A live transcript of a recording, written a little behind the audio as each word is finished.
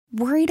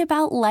Worried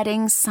about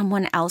letting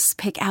someone else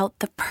pick out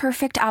the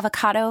perfect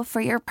avocado for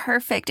your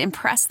perfect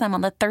impress them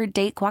on the third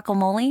date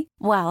guacamole?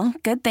 Well,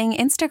 good thing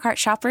Instacart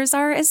shoppers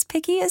are as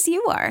picky as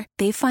you are.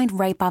 They find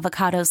ripe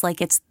avocados like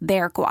it's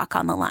their guac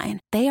on the line.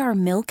 They are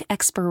milk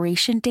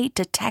expiration date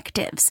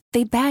detectives.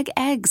 They bag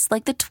eggs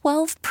like the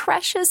 12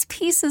 precious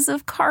pieces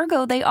of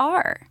cargo they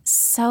are.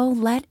 So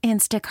let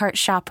Instacart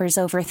shoppers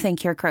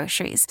overthink your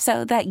groceries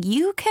so that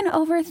you can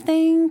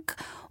overthink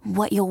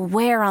what you'll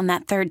wear on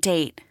that third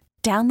date.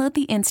 Download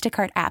the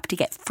Instacart app to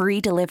get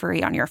free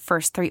delivery on your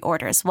first 3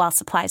 orders while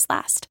supplies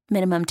last.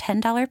 Minimum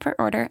 $10 per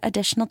order.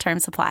 Additional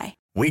terms apply.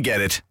 We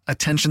get it.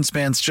 Attention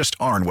spans just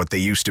aren't what they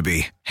used to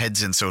be.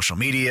 Heads in social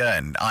media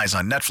and eyes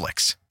on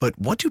Netflix. But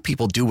what do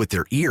people do with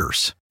their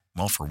ears?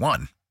 Well, for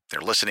one, they're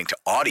listening to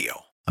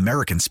audio.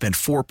 Americans spend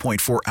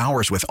 4.4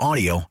 hours with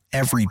audio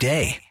every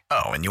day.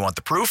 Oh, and you want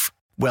the proof?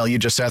 Well, you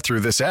just sat through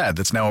this ad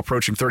that's now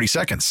approaching 30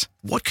 seconds.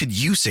 What could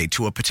you say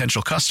to a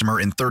potential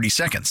customer in 30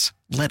 seconds?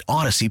 Let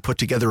Odyssey put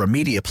together a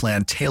media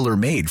plan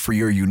tailor-made for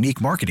your unique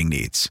marketing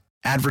needs.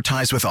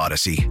 Advertise with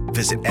Odyssey.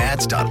 Visit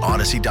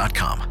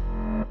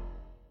ads.odyssey.com.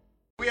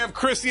 We have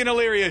Chrissy and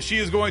Illyria. She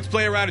is going to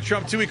play around at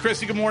Trump Toohey.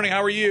 Chrissy, good morning.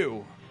 How are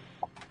you?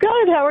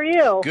 Good. How are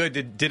you?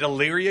 Good. Did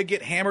Illyria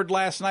get hammered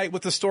last night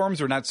with the storms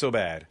or not so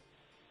bad?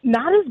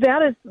 Not as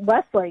bad as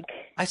Westlake.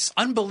 It's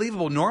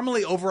unbelievable.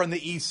 Normally over on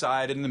the east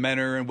side in the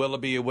Menor and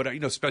Willoughby, or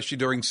whatever, especially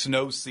during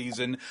snow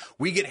season,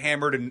 we get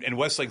hammered, and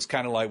Westlake's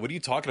kind of like, what are you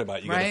talking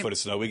about? You got a foot of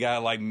snow. We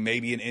got like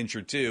maybe an inch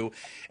or two.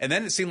 And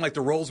then it seemed like the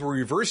roles were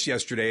reversed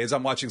yesterday as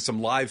I'm watching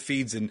some live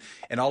feeds and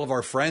all of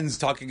our friends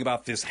talking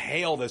about this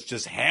hail that's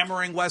just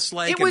hammering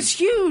Westlake. It was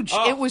huge.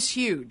 It was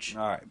huge.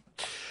 All right.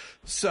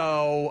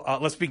 So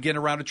let's begin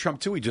around at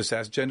Trump Toohey. Just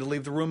ask Jen to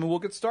leave the room and we'll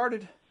get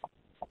started.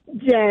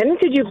 Jen,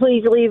 could you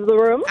please leave the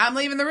room? I'm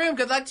leaving the room.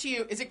 Good luck to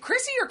you. Is it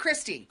Chrissy or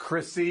Christy?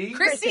 Chrissy.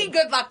 Chrissy,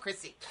 good luck,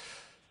 Chrissy.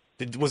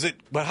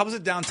 How was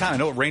it downtown? I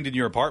know it rained in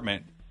your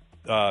apartment,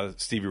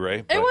 Stevie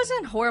Ray. It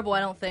wasn't horrible, I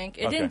don't think.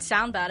 It didn't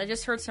sound bad. I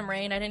just heard some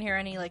rain. I didn't hear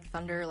any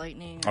thunder,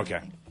 lightning. Okay.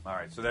 Anything. All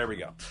right, so there we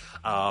go.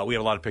 We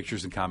have a lot of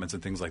pictures and comments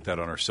and things like that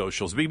on our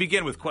socials. We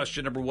begin with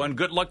question number 1.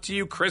 Good luck to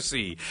you,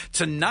 Chrissy.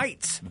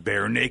 Tonight,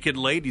 Barenaked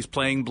Ladies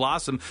playing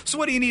Blossom. So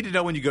what do you need to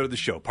know when you go to the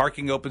show?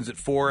 Parking opens at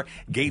 4,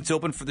 gates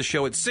open for the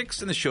show at 6,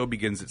 and the show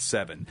begins at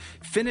 7.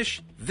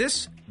 Finish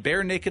this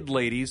Barenaked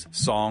Ladies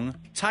song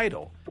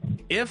title.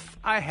 If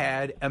I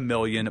Had a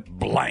Million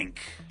Blank.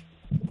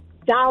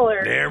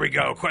 $. There we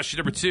go. Question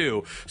number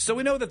 2. So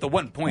we know that the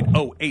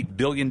 $1.08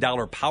 billion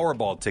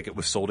Powerball ticket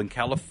was sold in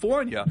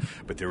California,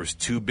 but there was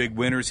 2 big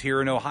winners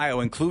here in Ohio,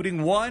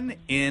 including one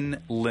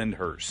in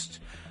Lyndhurst.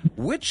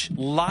 Which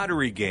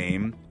lottery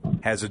game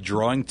has a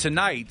drawing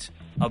tonight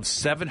of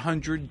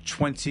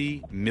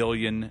 $720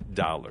 million?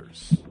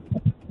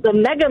 The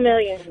Mega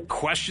Millions.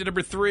 Question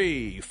number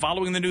 3.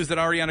 Following the news that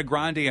Ariana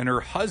Grande and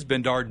her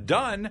husband are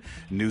done,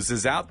 news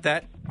is out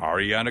that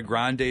Ariana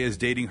Grande is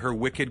dating her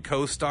Wicked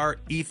co-star,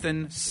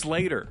 Ethan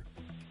Slater.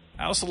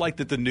 I also like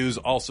that the news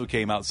also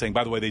came out saying,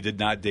 by the way, they did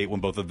not date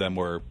when both of them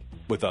were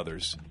with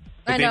others.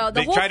 I know.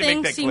 The whole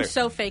thing seems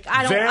so fake.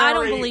 I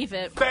don't believe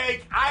it.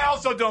 Fake. I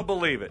also don't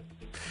believe it.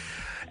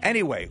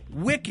 Anyway,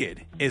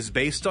 Wicked is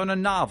based on a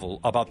novel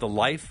about the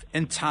life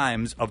and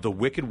times of the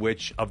Wicked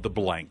Witch of the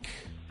blank.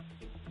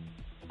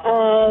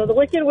 The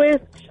Wicked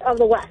Witch of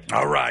the West.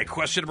 All right.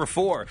 Question number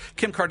 4.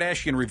 Kim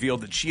Kardashian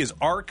revealed that she is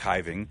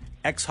archiving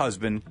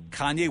ex-husband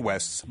Kanye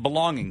West's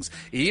belongings,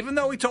 even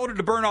though he told her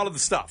to burn all of the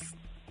stuff.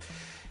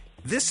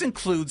 This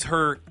includes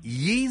her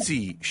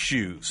Yeezy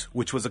shoes,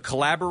 which was a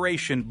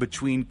collaboration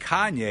between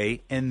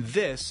Kanye and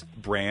this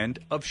brand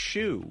of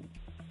shoe.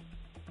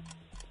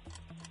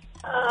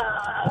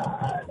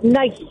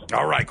 Nike.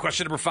 All right,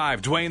 question number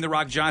 5. Dwayne The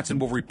Rock Johnson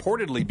will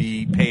reportedly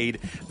be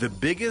paid the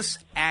biggest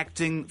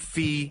acting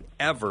fee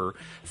ever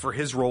for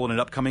his role in an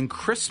upcoming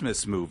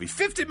Christmas movie.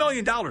 $50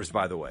 million,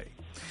 by the way.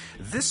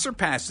 This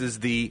surpasses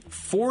the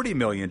 $40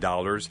 million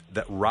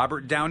that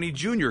Robert Downey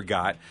Jr.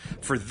 got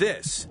for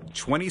this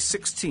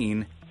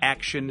 2016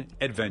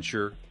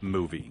 action-adventure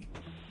movie.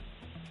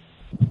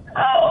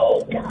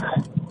 Oh,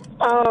 God.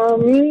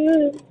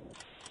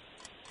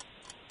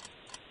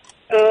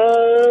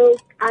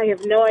 I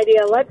have no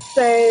idea. Let's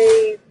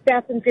say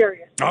Fast and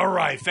Furious. All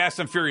right, Fast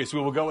and Furious.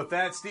 We will go with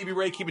that. Stevie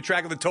Ray, keeping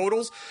track of the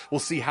totals. We'll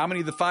see how many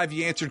of the 5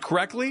 you answered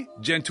correctly.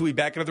 Jen Toohey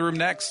back into the room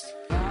next.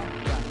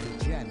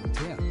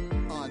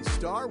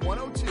 Star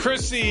 102.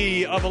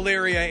 Chrissy of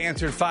Illyria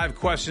answered 5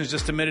 questions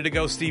just a minute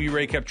ago. Stevie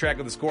Ray kept track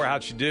of the score.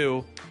 How'd she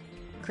do?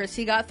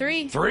 Chrissy got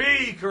 3.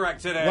 3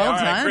 correct today. Well All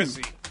right, done.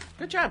 Chrissy.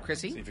 Good job,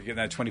 Chrissy. See if you're getting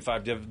that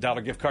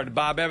 $25 gift card to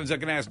Bob Evans. I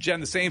can ask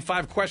Jen the same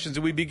 5 questions,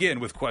 and we begin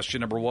with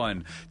question number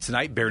 1.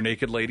 Tonight,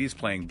 Barenaked Ladies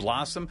playing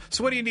Blossom.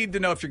 So what do you need to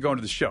know if you're going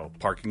to the show?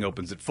 Parking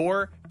opens at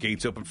 4.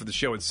 Gates open for the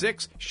show at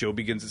 6. Show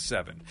begins at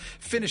 7.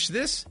 Finish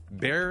this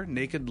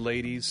Barenaked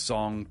Ladies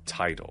song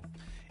title.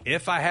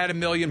 If I Had a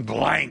Million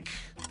blank.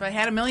 If I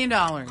had $1 million.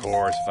 Of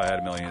course, if I had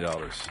 $1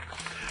 million.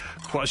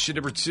 Question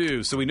number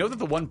 2. So we know that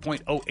the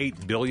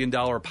 $1.08 billion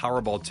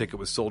Powerball ticket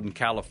was sold in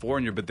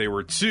California, but there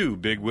were 2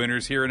 big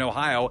winners here in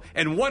Ohio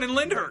and one in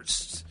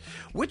Lyndhurst.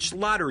 Which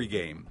lottery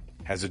game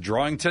has a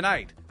drawing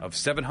tonight of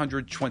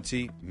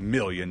 $720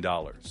 million?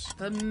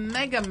 The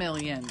Mega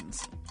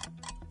Millions.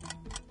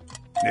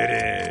 It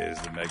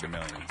is the Mega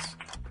Millions.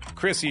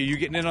 Chrissy, are you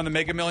getting in on the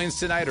Mega Millions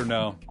tonight or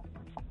no?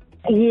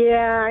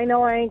 Yeah, I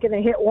know I ain't going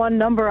to hit one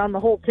number on the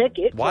whole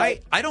ticket.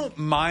 Why? I don't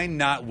mind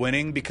not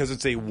winning because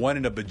it's a 1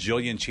 in a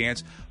bajillion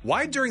chance.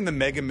 Why during the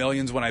Mega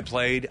Millions when I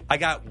played, I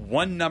got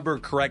one number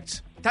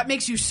correct? That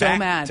makes you so back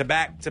mad. to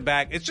back to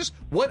back. It's just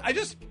what I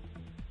just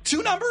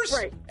two numbers,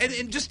 right?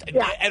 And just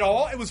at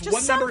all, it was just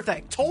one something.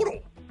 number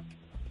total.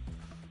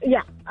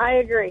 Yeah, I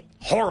agree.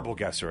 Horrible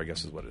guesser, I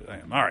guess is what I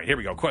am. All right, here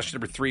we go. Question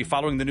number 3.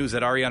 Following the news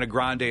that Ariana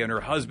Grande and her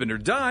husband are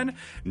done,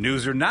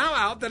 news are now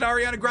out that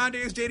Ariana Grande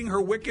is dating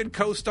her Wicked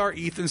co-star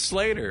Ethan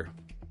Slater.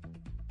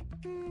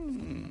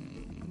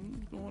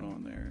 What's going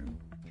on there?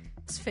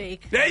 It's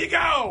fake. There you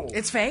go.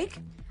 It's fake?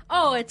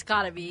 Oh, it's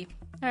gotta be.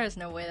 There's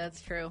no way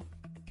that's true.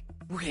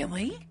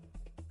 Really?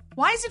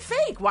 Why is it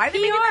fake? Why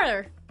did they make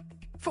it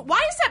PR.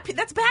 Why is that?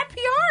 That's bad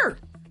PR.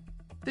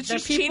 That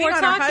she's people cheating are on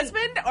her talking-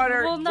 husband?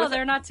 Or Well, no,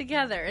 they're not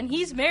together. And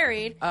he's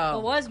married. Oh.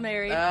 Or was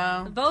married.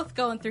 Oh. They're both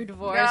going through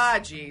divorce.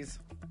 God, jeez.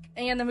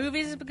 And the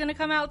movie's going to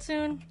come out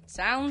soon.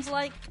 Sounds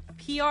like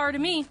PR to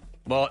me.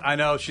 Well, I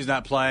know she's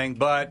not playing,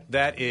 but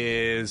that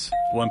is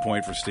 1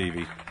 point for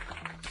Stevie.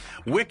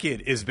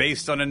 Wicked is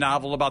based on a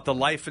novel about the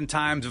life and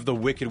times of the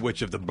Wicked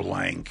Witch of the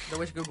blank. The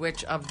Wicked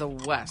Witch of the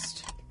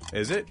West.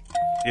 Is it?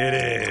 It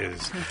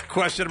is.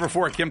 Question number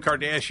 4. Kim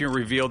Kardashian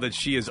revealed that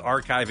she is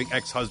archiving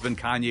ex-husband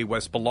Kanye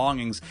West's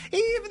belongings,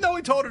 even though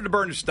he told her to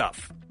burn his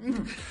stuff. All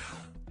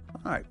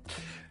right.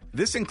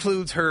 This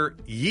includes her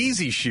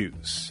Yeezy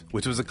shoes,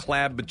 which was a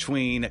collab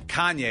between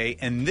Kanye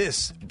and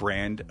this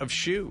brand of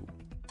shoe.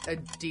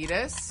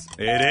 Adidas.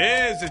 It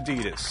is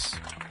Adidas.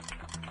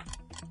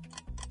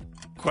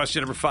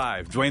 Question number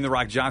 5. Dwayne The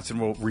Rock Johnson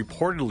will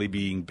reportedly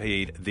be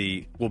paid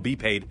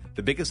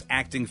the biggest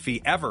acting fee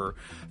ever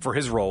for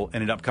his role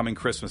in an upcoming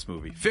Christmas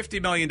movie.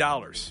 $50 million.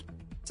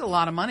 It's a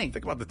lot of money.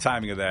 Think about the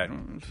timing of that.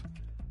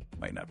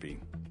 Might not be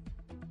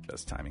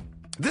best timing.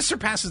 This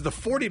surpasses the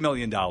 $40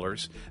 million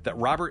that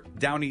Robert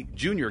Downey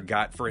Jr.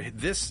 got for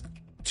this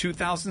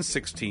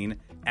 2016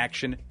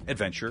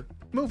 action-adventure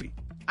movie.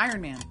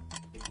 Iron Man.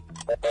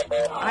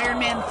 Iron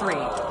Man 3.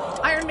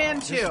 Iron Man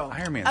 2.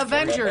 Iron Man 3.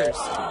 Avengers.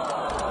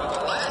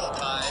 Last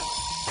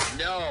time,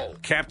 no.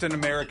 Captain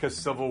America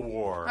Civil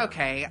War.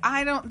 Okay,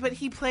 but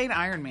he played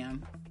Iron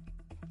Man.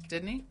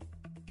 Didn't he?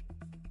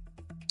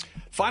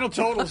 Final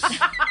totals.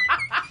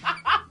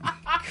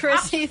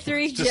 Chrissy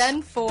 3,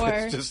 Gen 4.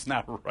 It's just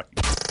not right.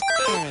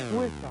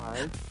 We're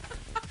sorry.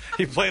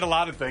 He played a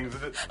lot of things. I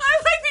like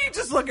that you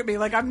just look at me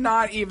like I'm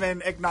not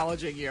even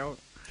acknowledging you.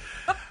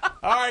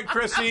 All right,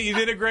 Chrissy, you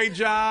did a great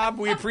job.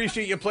 We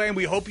appreciate you playing.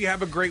 We hope you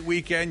have a great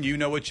weekend. You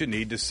know what you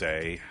need to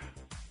say.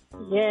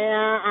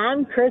 Yeah,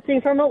 I'm Chrissy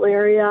from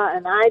Elyria,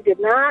 and I did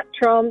not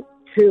Trump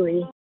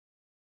Toohey.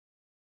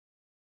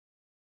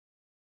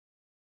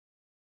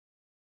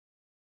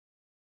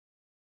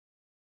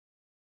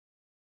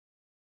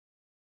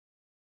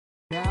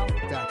 Now,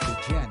 back to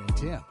Jen and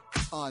Tim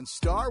on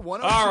Star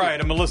 102. All right,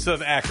 I'm Melissa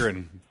of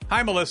Akron.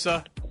 Hi,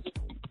 Melissa.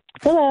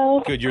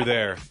 Hello. Good, you're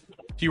there.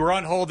 You were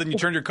on hold and you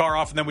turned your car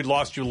off, and then we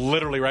lost you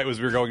literally right as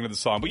we were going into the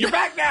song. But you're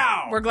back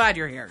now. We're glad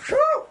you're here.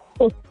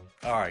 All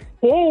right.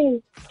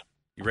 Hey.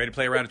 You ready to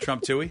play around a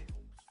Trump Toohey?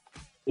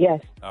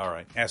 Yes. All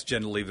right. Ask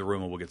Jen to leave the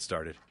room and we'll get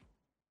started.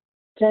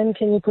 Jen,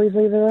 can you please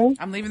leave the room?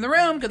 I'm leaving the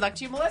room. Good luck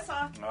to you,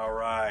 Melissa. All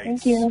right.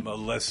 Thank you.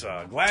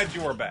 Melissa. Glad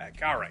you are back.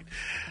 All right.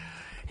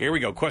 Here we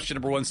go. Question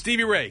number 1.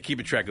 Stevie Ray,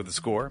 keeping track of the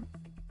score.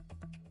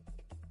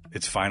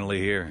 It's finally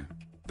here.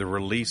 The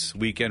release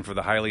weekend for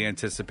the highly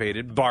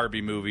anticipated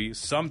Barbie movie.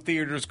 Some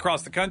theaters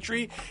across the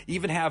country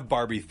even have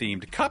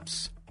Barbie-themed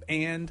cups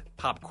and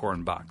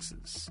popcorn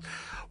boxes.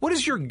 What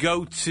is your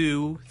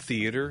go-to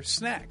theater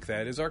snack?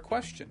 That is our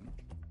question.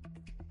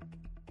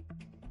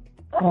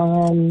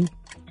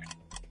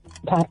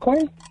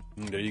 Popcorn?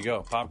 There you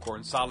go.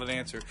 Popcorn. Solid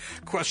answer.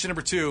 Question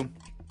number 2.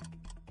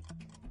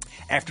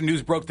 After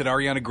news broke that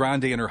Ariana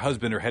Grande and her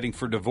husband are heading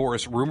for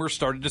divorce, rumors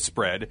started to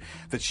spread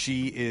that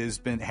she has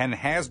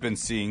been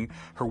seeing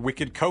her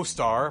Wicked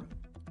co-star,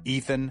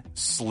 Ethan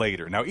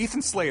Slater. Now,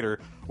 Ethan Slater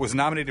was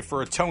nominated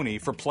for a Tony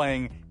for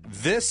playing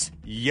this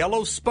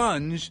yellow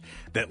sponge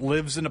that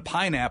lives in a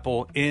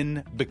pineapple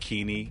in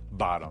Bikini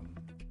Bottom.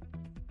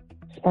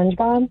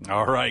 SpongeBob?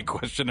 All right,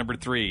 question number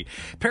 3.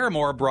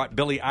 Paramore brought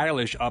Billie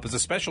Eilish up as a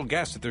special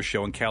guest at their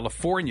show in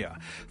California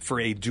for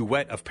a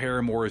duet of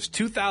Paramore's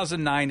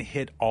 2009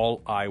 hit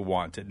All I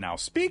Wanted. Now,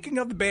 speaking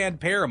of the band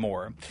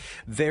Paramore,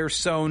 their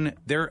song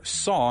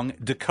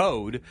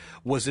Decode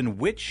was in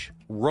which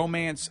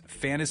romance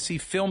fantasy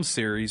film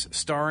series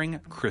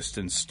starring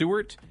Kristen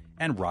Stewart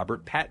and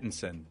Robert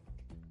Pattison?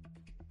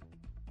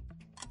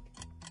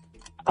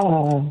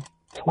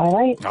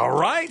 Twilight? All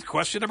right,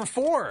 question number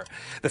 4.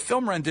 The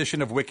film rendition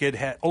of Wicked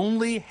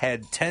only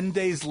had 10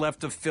 days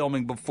left of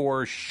filming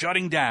before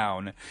shutting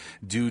down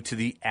due to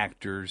the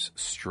actors'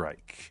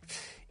 strike.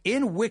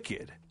 In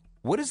Wicked,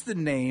 what is the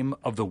name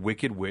of the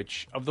Wicked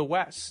Witch of the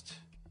West?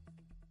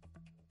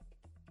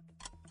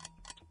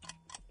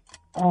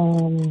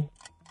 Gloria?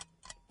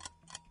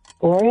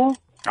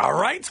 All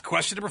right,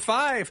 question number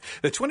 5.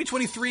 The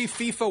 2023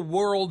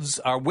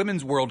 FIFA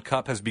Women's World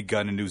Cup has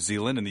begun in New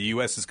Zealand, and the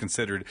U.S. is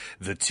considered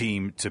the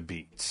team to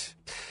beat.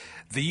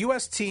 The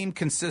U.S. team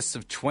consists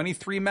of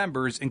 23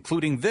 members,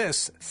 including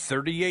this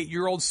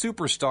 38-year-old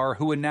superstar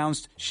who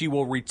announced she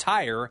will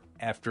retire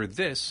after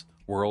this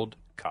World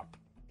Cup.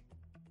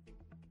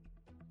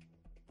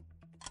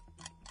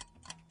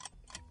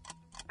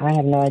 I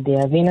have no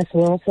idea. Venus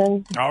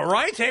Wilson? All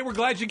right. Hey, we're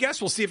glad you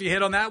guessed. We'll see if you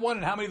hit on that one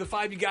and how many of the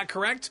 5 you got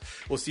correct.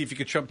 We'll see if you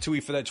can Trump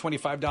Toohey for that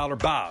 $25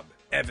 Bob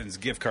Evans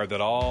gift card.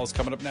 That all is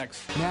coming up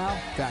next. Now,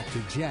 back to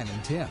Jen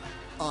and Tim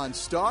on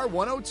Star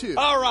 102.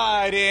 All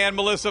right, and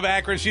Melissa of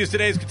Akron. She is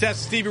today's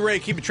contestant. Stevie Ray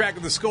keeping track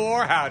of the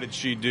score. How did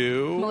she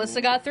do?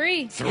 Melissa got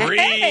 3. 3.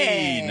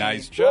 Hey.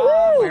 Nice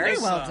job. Very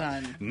Melissa. well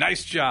done.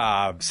 Nice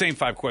job. Same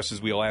 5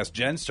 questions we'll ask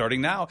Jen. Starting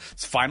now.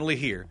 It's finally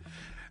here.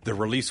 The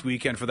release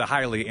weekend for the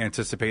highly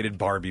anticipated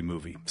Barbie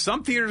movie.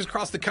 Some theaters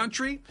across the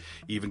country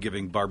even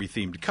giving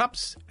Barbie-themed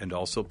cups and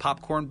also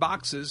popcorn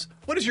boxes.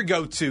 What is your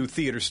go-to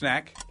theater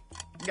snack?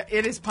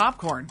 It is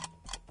popcorn.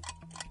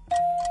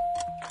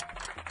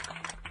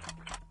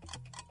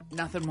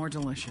 Nothing more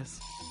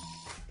delicious.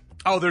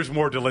 Oh, there's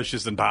more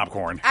delicious than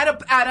popcorn. At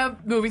a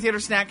movie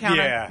theater snack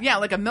counter. Yeah.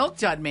 Like a Milk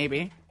Dud,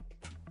 maybe.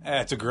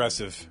 That's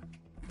aggressive.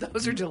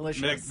 Those are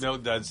delicious. No,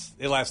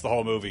 it lasts the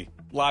whole movie.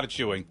 A lot of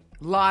chewing.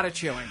 Lot of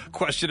chewing.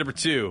 Question number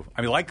 2.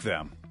 I mean, like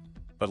them,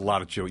 but a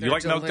lot of chewing. They're You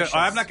like milk? delicious.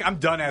 I'm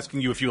done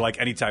asking you if you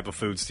like any type of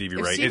food, Stevie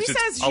If Ray. Stevie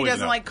says she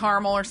doesn't like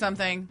caramel or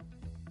something,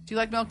 do you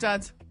like Milk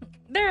Duds?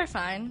 They're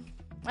fine.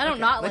 I don't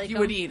not like you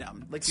them. would eat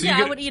them.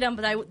 I would eat them,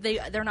 but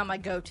they're not my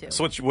go-to.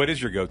 So what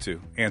is your go-to?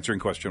 Answering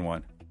question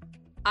 1.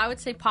 I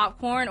would say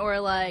popcorn or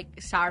like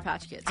Sour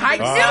Patch Kids. I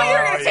knew you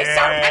were going to say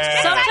Sour Patch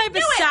Kids. Some type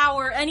of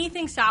sour,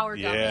 anything sour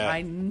gummy. Yeah.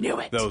 I knew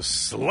it. Those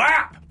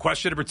slap!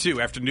 Question number 2.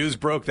 After news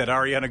broke that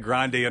Ariana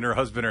Grande and her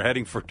husband are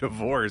heading for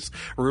divorce,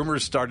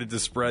 rumors started to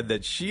spread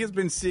that she has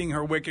been seeing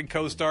her Wicked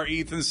co-star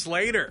Ethan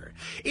Slater.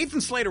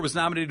 Ethan Slater was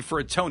nominated for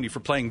a Tony for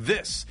playing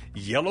this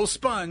yellow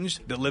sponge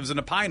that lives in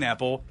a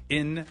pineapple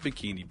in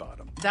Bikini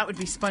Bottom. That would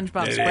be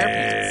SpongeBob It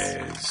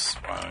SquarePants. is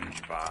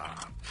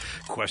SpongeBob.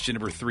 Question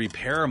number 3.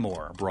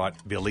 Paramore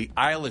brought Billie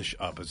Eilish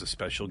up as a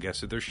special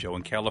guest at their show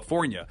in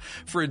California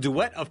for a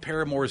duet of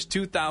Paramore's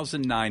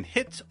 2009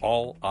 hit,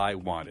 All I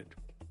Wanted.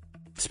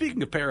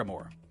 Speaking of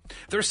Paramore,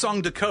 their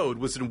song Decode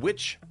was in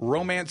which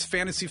romance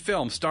fantasy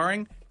film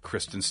starring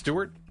Kristen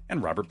Stewart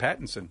and Robert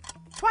Pattison?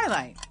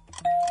 Twilight.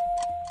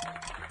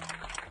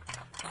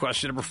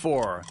 Question number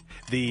 4.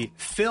 The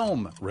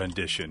film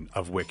rendition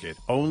of Wicked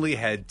only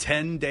had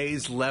 10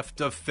 days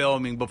left of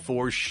filming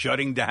before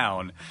shutting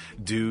down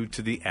due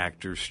to the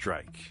actors'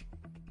 strike.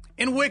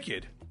 In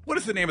Wicked, what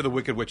is the name of the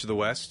Wicked Witch of the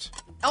West?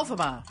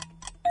 Elphaba.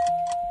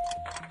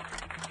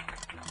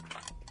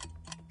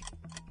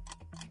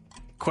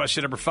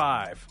 Question number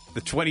 5.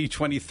 The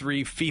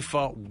 2023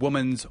 FIFA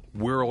Women's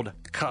World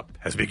Cup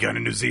has begun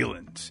in New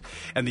Zealand,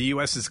 and the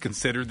U.S. is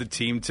considered the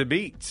team to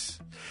beat.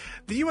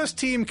 The U.S.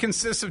 team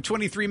consists of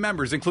 23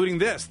 members, including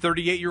this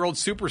 38-year-old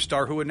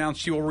superstar who announced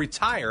she will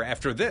retire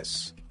after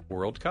this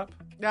World Cup.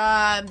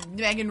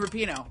 Megan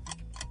Rapinoe.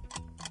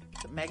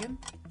 Is it Megan?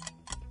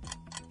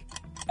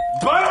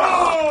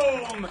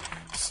 Boom!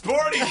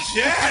 Sporty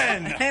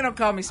Jen! They don't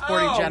call me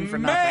Sporty Jen for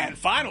nothing. Man,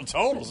 final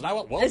totals.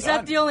 Now, well Is done.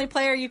 that the only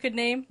player you could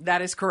name?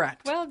 That is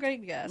correct. Well,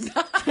 great guess.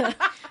 And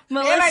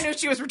I knew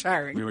she was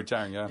retiring. We were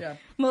retiring, yeah.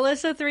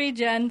 Melissa 3,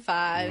 Jen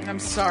 5. I'm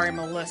sorry,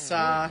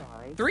 Melissa.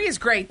 3 is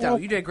great, though.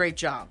 You did a great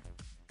job.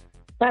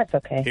 That's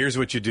okay. Here's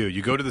what you do.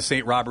 You go to the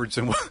St. Robert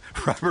and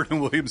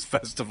Williams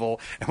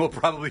Festival, and we'll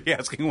probably be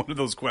asking one of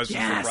those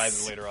questions for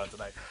prizes later on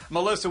tonight.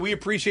 Melissa, we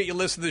appreciate you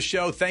listening to the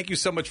show. Thank you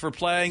so much for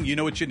playing. You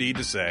know what you need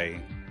to say.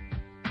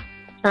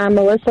 I'm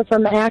Melissa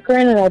from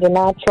Akron, and I do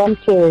not Trump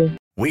Toohey.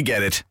 We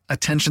get it.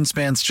 Attention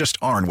spans just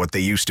aren't what they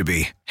used to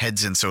be.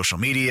 Heads in social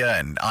media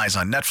and eyes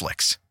on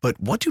Netflix. But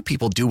what do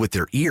people do with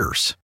their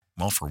ears?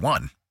 Well, for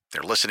one,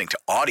 they're listening to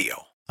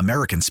audio.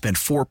 Americans spend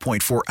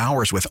 4.4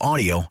 hours with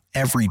audio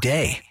every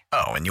day.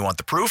 Oh, and you want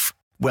the proof?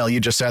 Well, you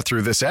just sat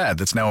through this ad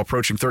that's now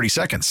approaching 30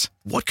 seconds.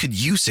 What could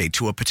you say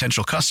to a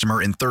potential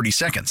customer in 30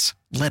 seconds?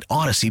 Let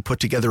Odyssey put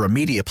together a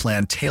media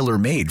plan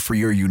tailor-made for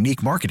your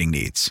unique marketing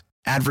needs.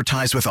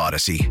 Advertise with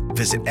Odyssey.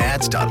 Visit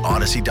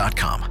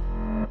ads.odyssey.com.